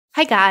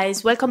Hi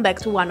guys, welcome back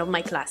to one of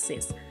my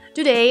classes.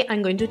 Today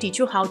I'm going to teach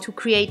you how to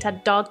create a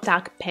dog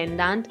tag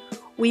pendant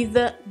with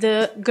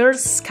the Girl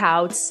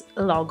Scouts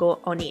logo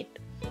on it.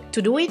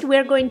 To do it,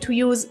 we're going to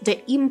use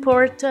the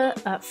import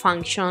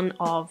function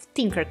of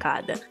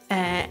Tinkercad.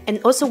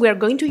 And also we're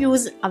going to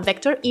use a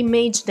vector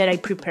image that I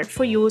prepared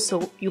for you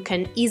so you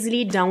can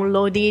easily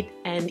download it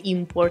and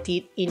import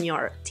it in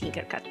your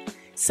Tinkercad.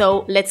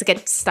 So let's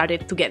get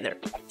started together.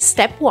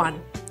 Step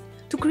 1.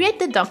 To create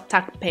the dog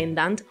tag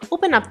pendant,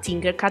 open up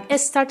Tinkercad and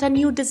start a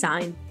new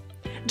design.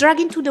 Drag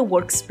into the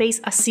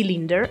workspace a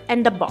cylinder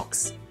and a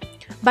box.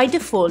 By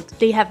default,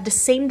 they have the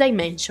same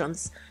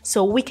dimensions,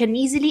 so we can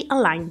easily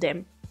align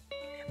them.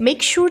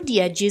 Make sure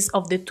the edges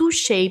of the two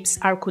shapes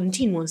are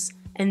continuous,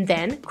 and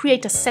then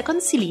create a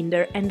second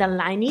cylinder and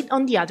align it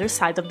on the other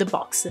side of the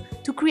box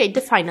to create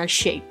the final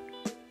shape.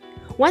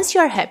 Once you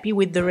are happy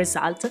with the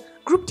result,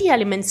 group the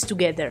elements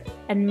together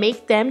and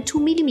make them 2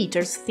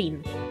 mm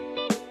thin.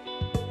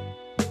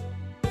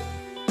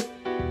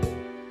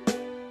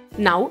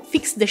 Now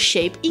fix the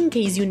shape in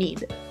case you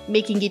need,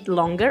 making it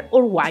longer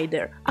or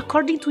wider,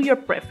 according to your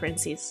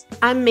preferences.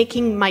 I'm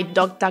making my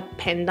dog tag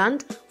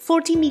pendant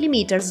 40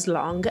 mm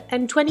long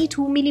and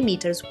 22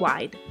 mm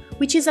wide,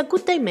 which is a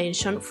good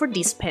dimension for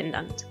this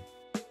pendant.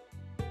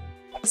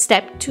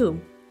 Step 2.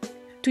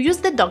 To use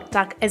the dog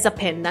tag as a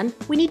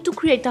pendant, we need to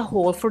create a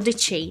hole for the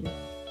chain.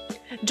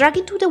 Drag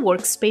into the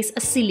workspace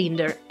a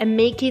cylinder and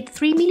make it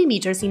 3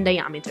 mm in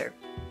diameter.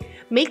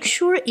 Make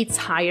sure it's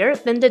higher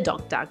than the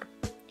dog tag.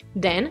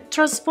 Then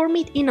transform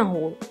it in a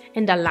hole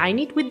and align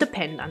it with the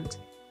pendant.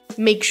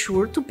 Make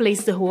sure to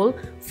place the hole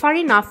far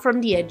enough from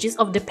the edges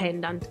of the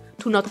pendant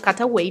to not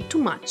cut away too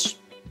much.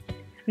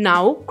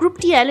 Now group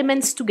the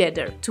elements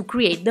together to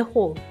create the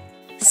hole.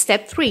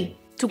 Step 3.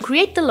 To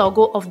create the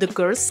logo of the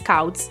Girl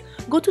Scouts,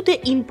 go to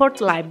the import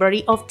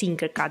library of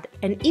Tinkercad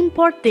and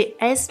import the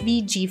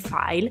SVG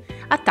file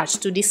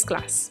attached to this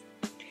class.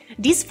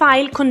 This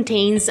file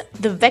contains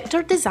the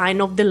vector design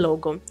of the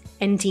logo,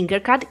 and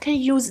Tinkercad can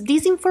use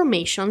these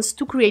informations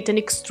to create an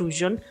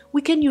extrusion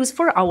we can use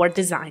for our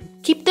design.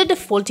 Keep the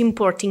default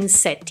importing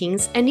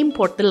settings and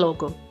import the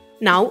logo.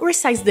 Now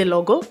resize the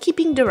logo,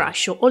 keeping the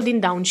ratio,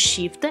 holding down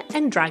Shift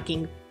and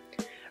dragging.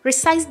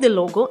 Resize the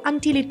logo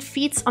until it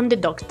fits on the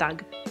dog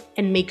tag,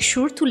 and make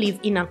sure to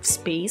leave enough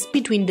space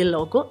between the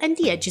logo and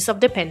the edges of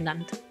the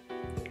pendant.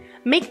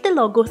 Make the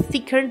logo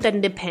thicker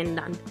than the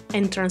pendant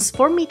and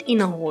transform it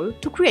in a hole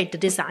to create the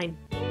design.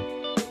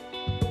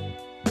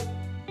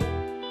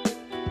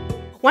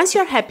 Once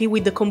you're happy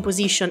with the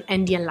composition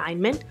and the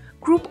alignment,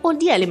 group all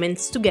the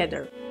elements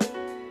together.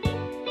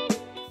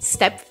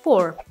 Step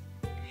 4.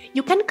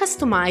 You can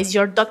customize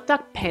your dog tag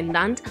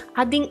pendant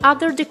adding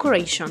other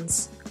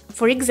decorations.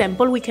 For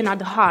example, we can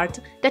add a heart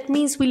that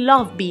means we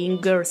love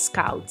being Girl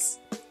Scouts.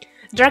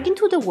 Drag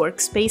into the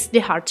workspace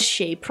the heart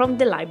shape from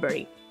the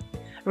library.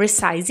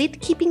 Resize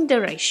it, keeping the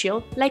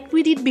ratio like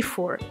we did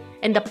before,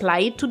 and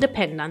apply it to the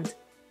pendant.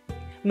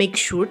 Make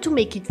sure to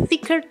make it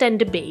thicker than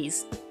the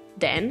base.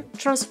 Then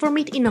transform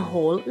it in a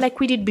hole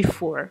like we did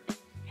before,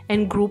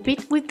 and group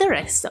it with the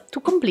rest to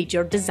complete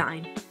your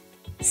design.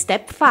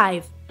 Step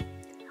 5.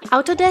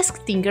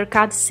 Autodesk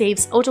Tinkercad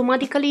saves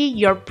automatically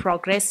your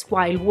progress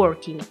while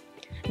working.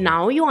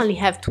 Now you only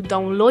have to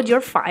download your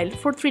file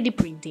for 3D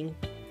printing.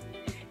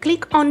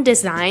 Click on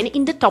Design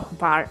in the top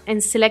bar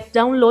and select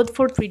Download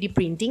for 3D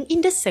printing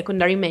in the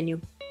secondary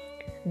menu.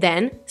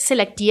 Then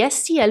select the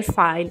STL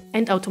file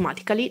and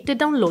automatically the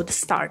download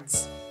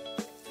starts.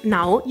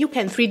 Now you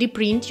can 3D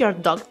print your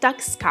dog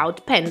tag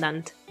scout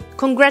pendant.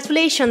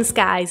 Congratulations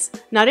guys!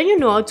 Now that you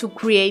know how to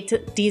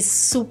create this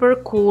super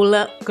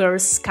cool Girl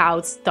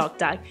Scouts dog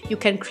tag, you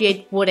can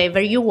create whatever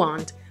you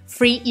want.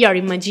 Free your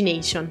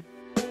imagination.